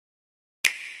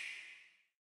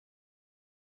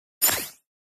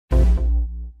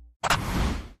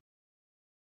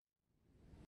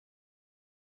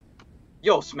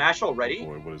Yo, Smash already?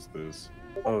 Boy, what is this?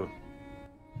 Oh.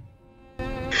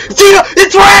 Tina,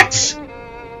 it's Rex!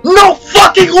 No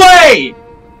fucking way!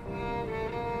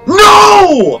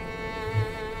 No!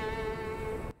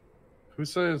 Who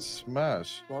said it's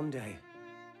Smash? One day,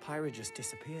 Pyra just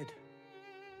disappeared.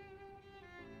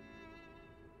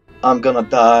 I'm gonna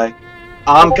die.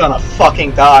 I'm gonna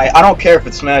fucking die. I don't care if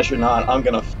it's Smash or not. I'm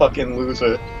gonna fucking lose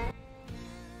it.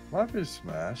 Might be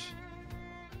Smash.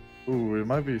 Ooh, it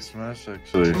might be Smash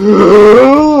actually.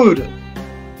 Dude!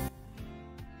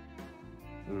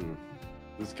 Ooh,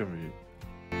 this can be.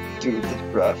 Dude, the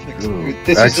graphics. Ooh,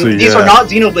 Dude, actually, these are not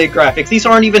Xenoblade graphics. These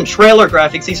aren't even trailer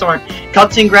graphics. These aren't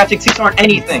cutscene graphics. These aren't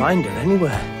anything. Find her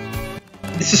anywhere.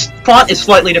 This font is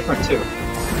slightly different too.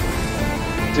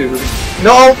 Dude,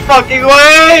 no fucking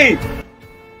way!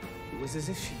 It was as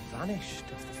if she vanished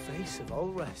off the face of all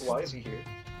rest. Why is he here?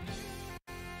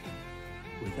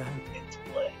 Without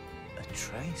a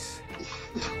trace.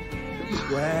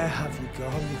 Where have you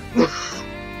gone?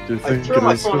 Do you I think threw it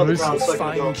my is phone on gonna the be ground Smash? so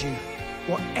I can go. Find you.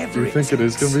 Whatever. Do you think it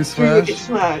is gonna be Dude, Smash? it's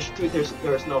Smash. Dude,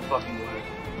 there's no fucking way.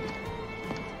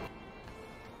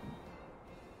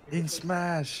 In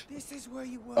Smash. This is where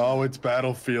you were. Oh, it's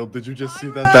Battlefield. Did you just see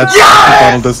that? Yes! That's the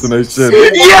Final Destination.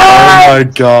 Yes! Oh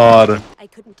my god. I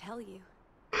couldn't tell you.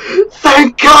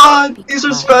 Thank God! These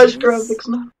are Smash graphics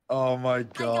now. Oh my I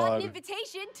got an god.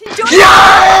 invitation to join.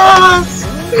 Yes!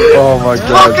 Oh my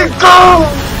god. Fucking go!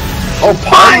 Oh,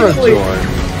 Pyra Finally! joined.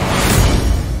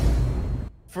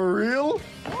 For real?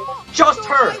 Just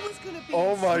her!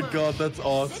 Oh my god, that's Sit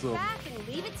awesome. back and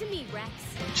leave it to me, Rex.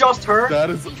 Just her? That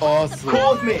is awesome.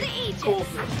 Cool with me. Cool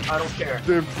with me. I don't care.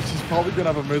 Dude, she's probably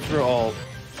gonna have a Mythra ult.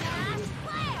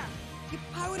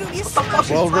 What the fuck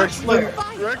Well, is Rex Flare?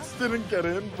 didn't get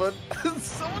in, but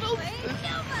someone else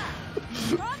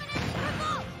did.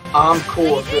 I'm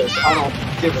cool with this. I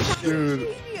don't give a shit. Dude.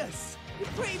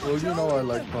 Well, you know I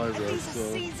like Pyra, so.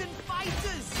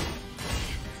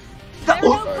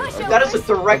 That is a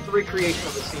direct recreation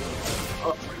of the scene.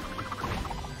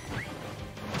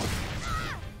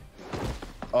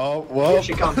 Oh, well. Here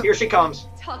she comes. Here she comes.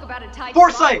 Talk about a tight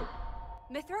Foresight!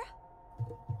 spot. Mythra?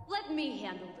 Let me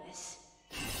handle this.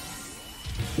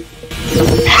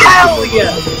 Hell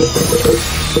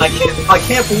yes! I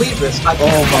can't believe this. I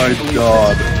can't Oh my believe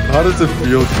god. How does it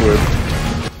feel, Quinn?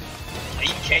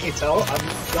 this. Can't you tell? I'm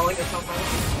yelling at somebody.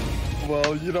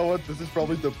 Well, you know what? This is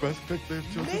probably the best pick they've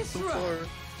chosen so far.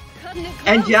 Couldn't have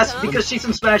And come, yes, son. because she's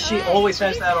in Smash, she always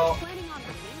has that all. Planning on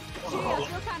leaving? Gee, I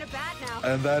feel kind of bad now.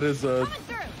 And that is the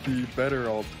better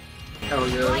ult. Hell I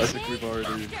yeah. think we've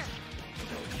already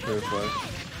clarified.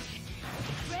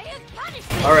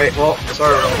 Alright, well,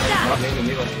 sorry, I'm not naming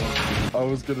you anymore. I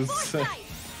was gonna say.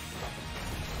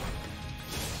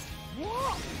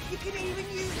 What? You can even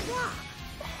use that?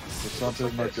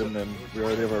 Santa's not getting in. We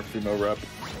already have our female rep.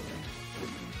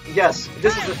 Yes,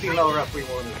 this is the female rep we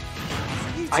wanted.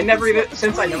 I never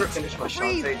finished my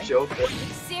Shantae joke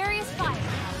Serious fight.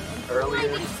 earlier.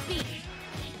 Lightning speed.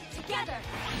 Together,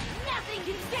 nothing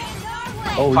can stand in our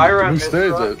way. Oh, Pyra who and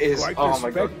staged Mythra it? is, oh my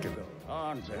god.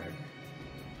 aren't they?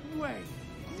 Wait,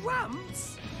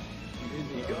 Gramps?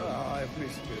 I've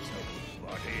missed this,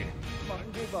 everybody.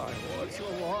 Mind if I watch a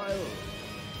while?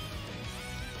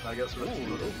 I guess we're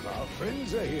Look, our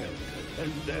friends are here,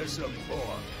 and there's some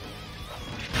more.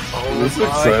 Oh This is my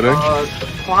exciting. God.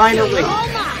 Finally!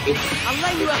 I'll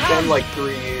lay you a It's hand. been like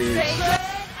 3 years.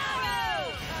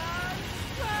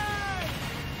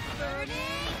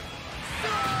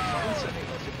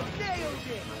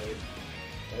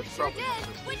 That's probably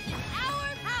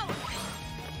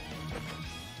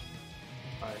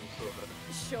I'm so happy.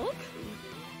 Shulk?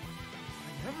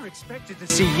 I never expected to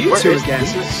see you Where two is again.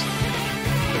 this?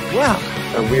 Well,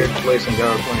 A weird place in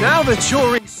Garfield. now that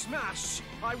you're in Smash,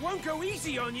 I won't go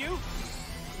easy on you.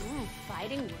 Ooh,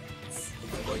 fighting words.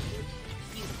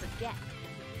 You forget.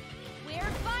 We're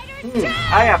fighters too!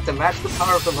 I have to match the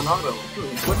power of the Monado.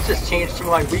 Let's just change to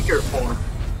my weaker form.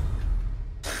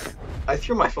 I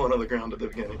threw my phone on the ground at the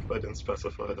beginning, but I didn't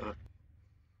specify that.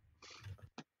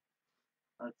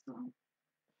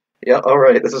 Yeah,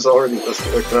 alright, this is already the best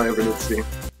character I ever did see.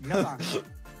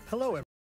 Hello,